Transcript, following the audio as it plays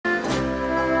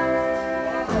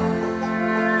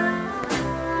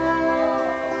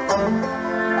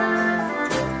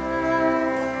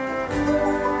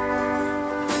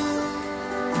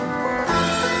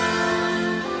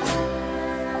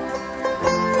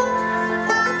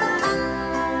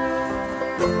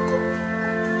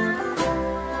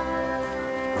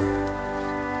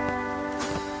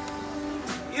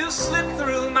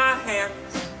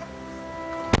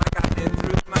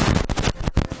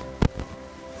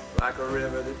like a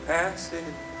river that passes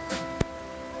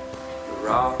the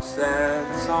rocks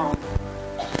that it's on.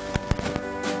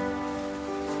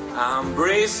 I'm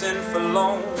bracing for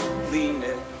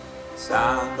loneliness,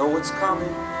 I know it's coming.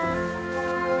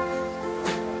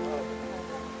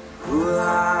 Who'll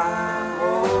I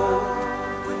hold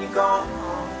when you're gone?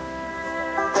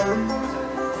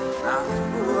 Now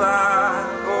who'll I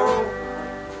hold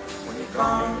when you're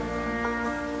gone?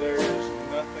 There's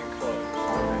nothing close.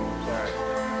 Sorry.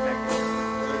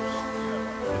 There's,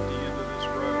 at the end of this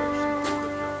road, there's some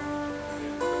border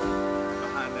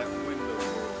behind that window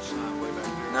door, the sign way back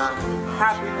there. Now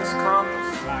happiness comes,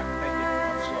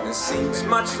 and it seems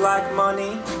much like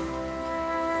money.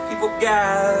 People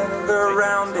gather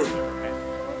around it.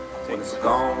 When it's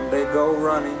gone, they go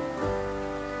running.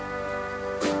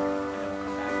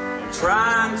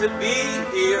 Trying to be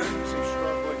here,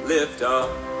 lift up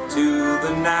to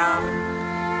the now.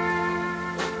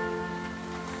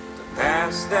 The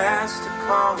past that's to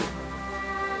come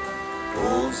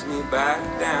pulls me back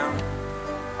down.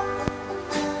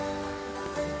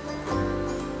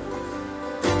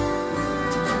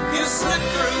 You slip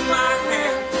through my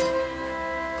hands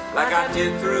like I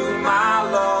did through my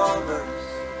lovers,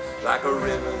 like a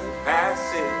river that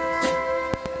passes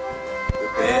the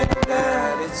bed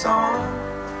that it's on.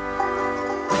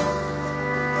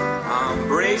 I'm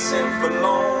bracing for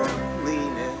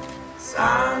loneliness,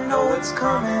 I know it's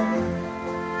coming.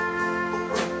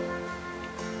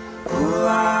 Who'll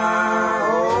I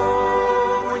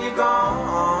hold when you're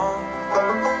gone?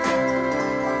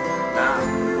 Now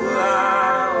who'll I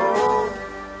hold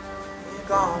when you're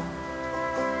gone?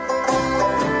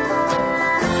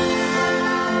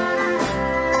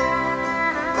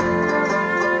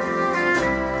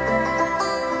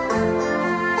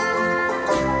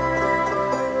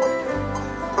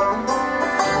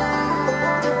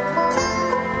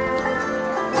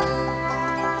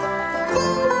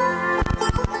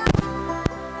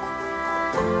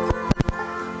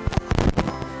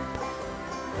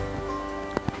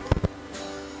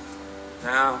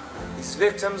 Now, these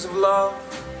victims of love,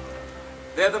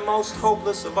 they're the most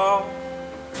hopeless of all.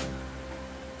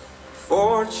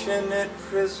 Fortunate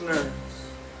prisoners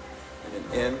in an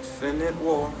infinite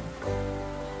war.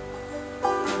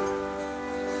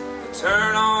 The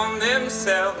turn on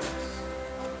themselves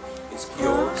is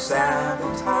pure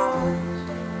sabotage.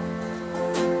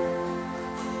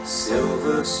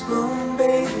 Silver spoon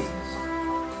babies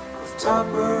with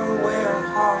Tupperware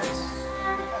hearts.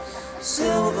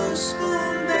 Silver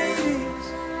spoon babies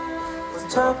with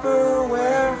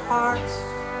Tupperware hearts.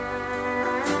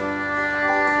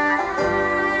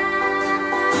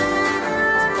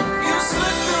 You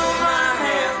slip through my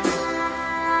hands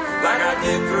like I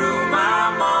did through my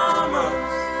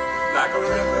mama's, like a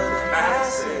river that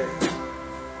passes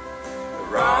the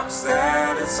rocks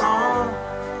that it's on.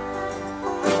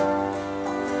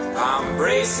 I'm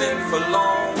bracing for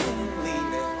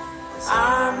loneliness,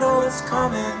 I know it's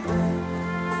coming.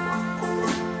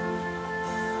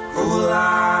 Who'll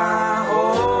I